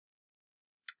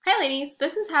Hi ladies,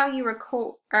 this is how you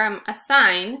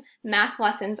assign math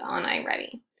lessons on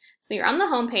iReady. So you're on the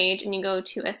home page and you go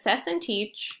to Assess and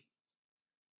Teach,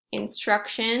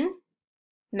 Instruction,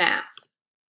 Math.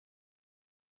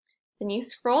 Then you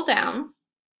scroll down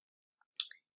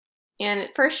and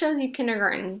it first shows you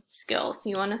kindergarten skills. So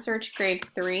you want to search grade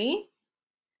 3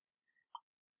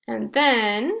 and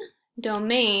then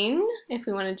domain, if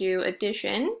we want to do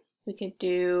addition, we could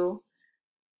do,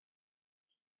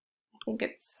 I think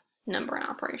it's number and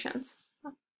operations.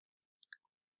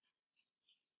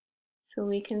 So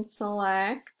we can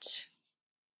select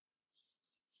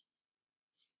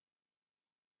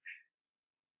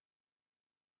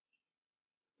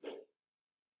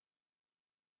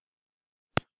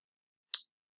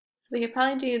So we could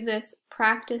probably do this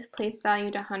practice place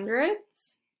value to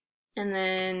hundreds and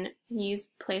then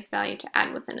use place value to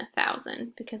add within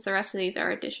 1,000 because the rest of these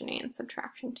are addition and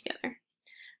subtraction together.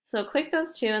 So click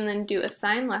those two and then do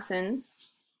assign lessons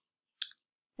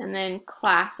and then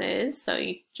classes. So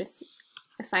you just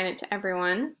assign it to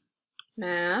everyone,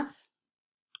 math.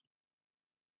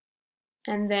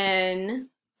 And then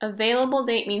available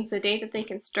date means the date that they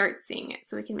can start seeing it.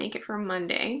 So we can make it for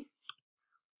Monday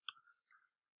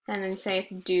and then say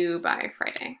it's due by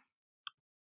Friday.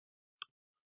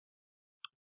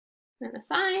 And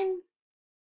assign,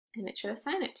 and it should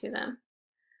assign it to them.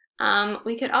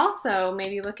 We could also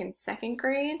maybe look in second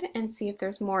grade and see if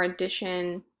there's more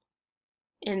addition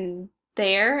in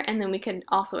there, and then we could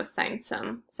also assign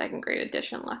some second grade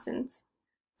addition lessons.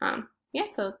 Yeah,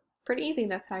 so pretty easy.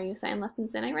 That's how you assign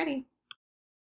lessons in iReady.